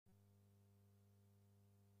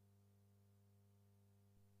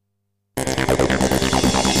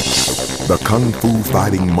The Kung Fu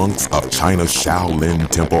fighting monks of China's Shaolin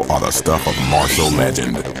Temple are the stuff of martial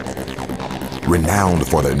legend. Renowned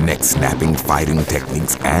for their neck-snapping fighting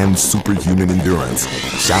techniques and superhuman endurance,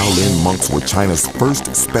 Shaolin monks were China's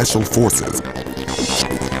first special forces.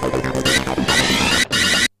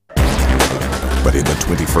 But in the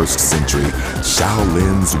 21st century,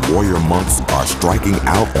 Shaolin's warrior monks are striking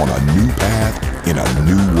out on a new path in a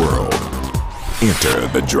new world. Enter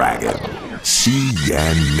the dragon, Shi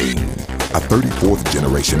Yan Ming, a 34th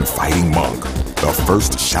generation fighting monk. The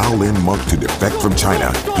first Shaolin monk to defect from China,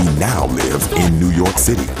 he now lives in New York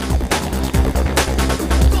City.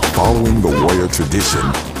 Following the warrior tradition,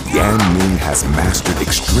 Yan Ming has mastered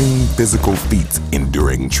extreme physical feats,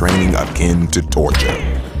 enduring training akin to torture.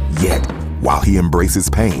 Yet, while he embraces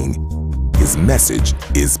pain, his message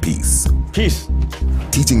is peace. Peace.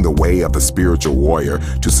 Teaching the way of the spiritual warrior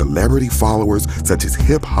to celebrity followers such as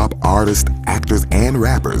hip-hop artists, actors, and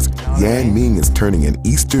rappers, Yan Ming is turning an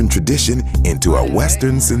Eastern tradition into a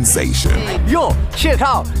Western sensation. Yo, check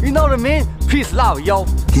out, you know what I mean? Peace, love, yo.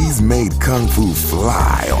 He's made Kung Fu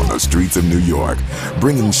fly on the streets of New York,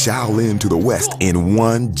 bringing Shaolin to the West in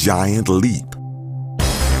one giant leap.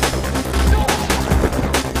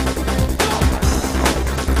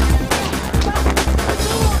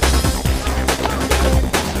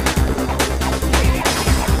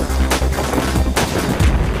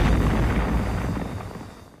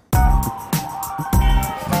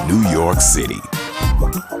 New York City.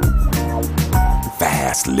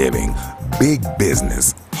 Fast living, big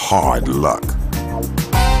business, hard luck.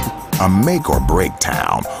 A make or break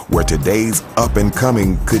town where today's up and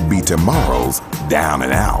coming could be tomorrow's down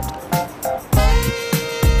and out.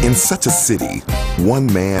 In such a city,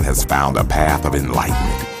 one man has found a path of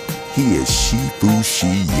enlightenment. He is Shifu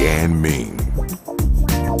Shi Yan Ming.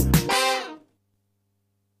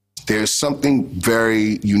 There's something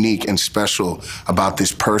very unique and special about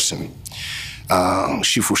this person,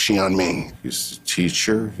 Shifu Shi Yan Ming. He's a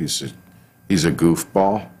teacher, he's a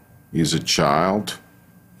goofball, he's a child,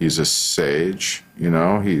 he's a sage, you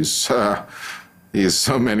know, he's so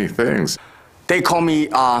many things. They call me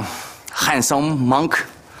handsome monk,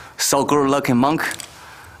 so good-looking monk,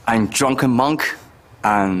 and drunken monk,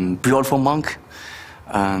 and beautiful monk,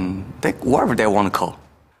 and whatever they want to call.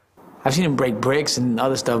 I've seen him break bricks and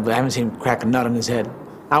other stuff, but I haven't seen him crack a nut on his head.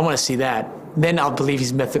 I want to see that. Then I'll believe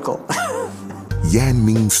he's mythical. Yan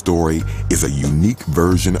Ming's story is a unique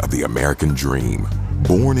version of the American dream.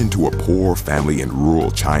 Born into a poor family in rural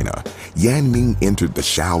China, Yan Ming entered the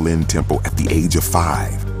Shaolin Temple at the age of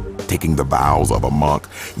 5. Taking the vows of a monk,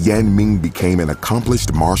 Yan Ming became an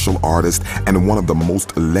accomplished martial artist and one of the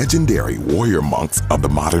most legendary warrior monks of the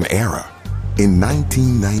modern era. In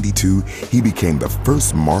 1992, he became the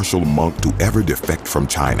first martial monk to ever defect from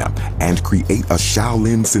China and create a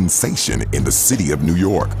Shaolin sensation in the city of New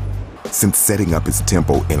York. Since setting up his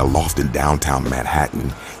temple in a loft in downtown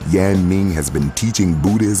Manhattan, Yan Ming has been teaching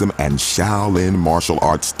Buddhism and Shaolin martial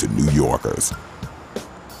arts to New Yorkers.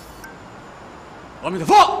 Merry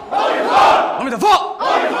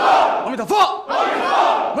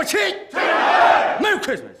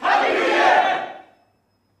Christmas! Happy New Year!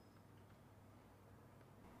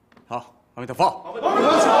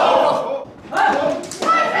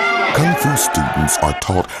 Kung Fu students are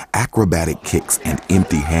taught acrobatic kicks and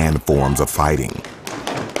empty hand forms of fighting.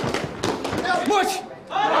 Mush!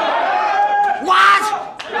 What?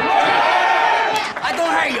 I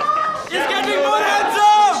don't hear you. It's getting more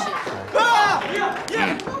handsome!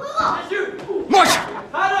 Mush!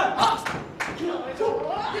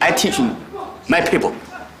 I teach my people.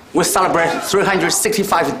 We celebrate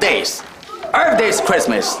 365 days. Every day is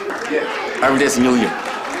Christmas. Every day is New Year.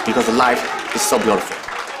 Because life is so beautiful.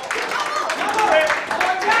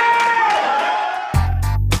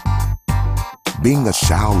 Being a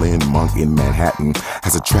Shaolin monk in Manhattan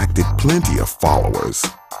has attracted plenty of followers.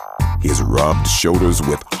 He has rubbed shoulders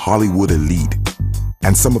with Hollywood elite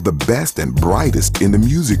and some of the best and brightest in the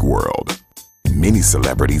music world. Many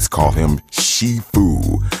celebrities call him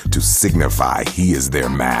Shifu to signify he is their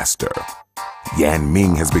master. Yan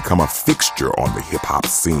Ming has become a fixture on the hip-hop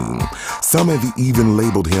scene. Some have even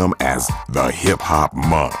labeled him as the hip-hop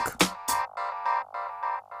monk.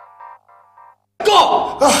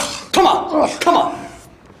 Go! Come on! Come on!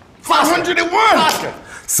 501!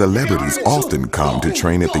 Celebrities often come to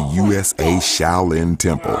train at the USA Shaolin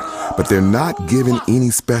Temple, but they're not given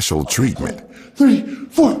any special treatment. 3,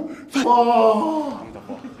 4, 5.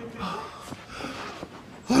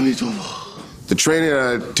 The training that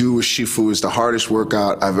I do with Shifu is the hardest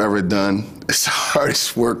workout I've ever done. It's the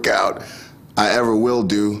hardest workout I ever will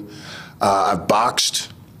do. I've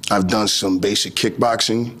boxed. I've done some basic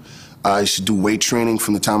kickboxing. I used to do weight training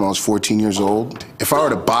from the time I was 14 years old. If I were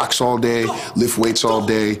to box all day, lift weights all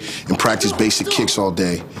day, and practice basic kicks all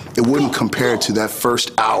day, it wouldn't compare to that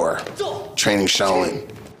first hour training Shaolin.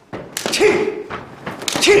 Qi!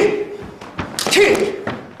 Qi!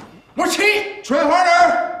 Qi! More qi! Train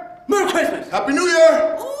harder! Merry Christmas! Happy New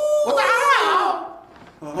Year!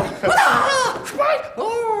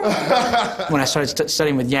 When I started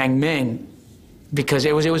studying with Yang Ming, because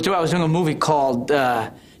I was doing a movie called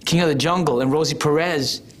King of the Jungle, and Rosie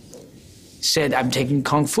Perez said, I'm taking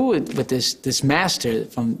Kung Fu with this master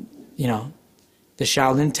from, you know, the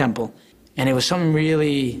Shaolin Temple. And it was something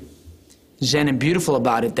really zen and beautiful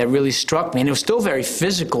about it that really struck me. And it was still very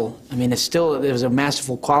physical. I mean, there was a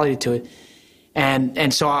masterful quality to it.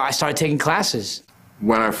 And so I started taking classes.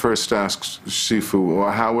 When I first asked Shifu, well,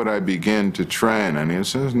 how would I begin to train? And he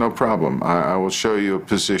says, no problem. I will show you a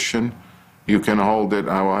position. You can hold it.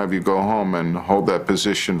 I will have you go home and hold that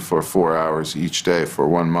position for 4 hours each day for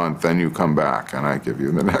 1 month. Then you come back, and I give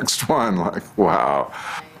you the next one. Like, wow.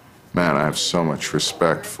 Man, I have so much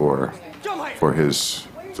respect for his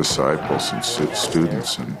disciples and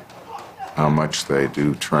students and how much they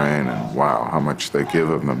do train, and wow, how much they give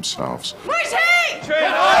of themselves.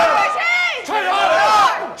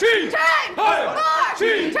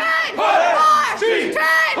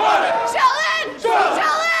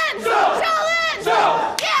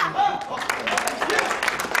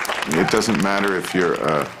 It doesn't matter if you're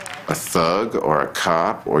a thug or a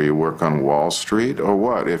cop or you work on Wall Street or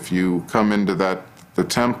what. If you come into the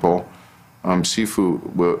temple, Shifu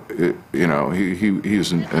will, you know,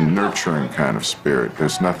 he's a nurturing kind of spirit.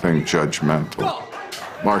 There's nothing judgmental.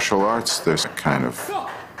 Martial arts, there's a kind of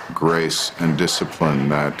grace and discipline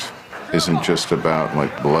that isn't just about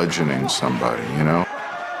like bludgeoning somebody, you know?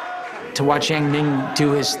 To watch Yang Ming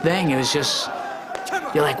do his thing, it was just,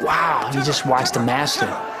 you're like, wow, you just watched the master.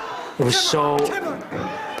 It was so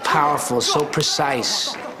powerful, so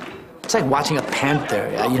precise. It's like watching a panther,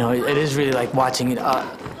 you know, it is really like watching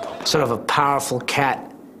sort of a powerful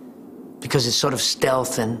cat, because it's sort of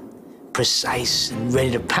stealth and precise and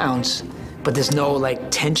ready to pounce, but there's no like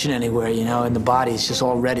tension anywhere, you know, in the body. It's just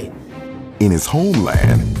all ready. In his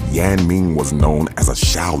homeland, Yan Ming was known as a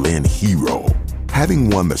Shaolin hero. Having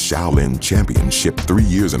won the Shaolin Championship 3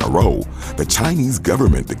 years in a row, the Chinese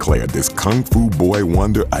government declared this Kung Fu boy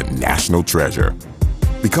wonder a national treasure.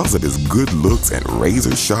 Because of his good looks and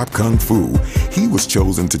razor-sharp Kung Fu, he was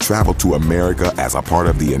chosen to travel to America as a part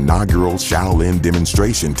of the inaugural Shaolin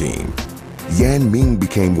demonstration team. Yan Ming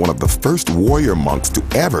became one of the first warrior monks to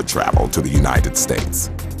ever travel to the United States.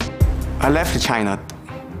 I left China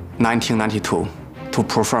 1992 to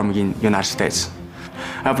perform in United States.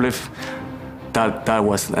 I believe that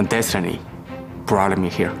was a destiny brought me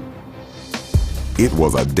here. It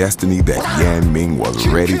was a destiny that Yan Ming was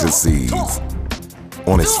ready to seize.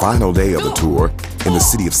 On his final day of the tour, in the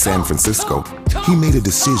city of San Francisco, he made a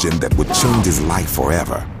decision that would change his life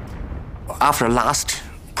forever. After last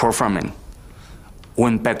performance,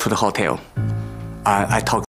 went back to the hotel. I talked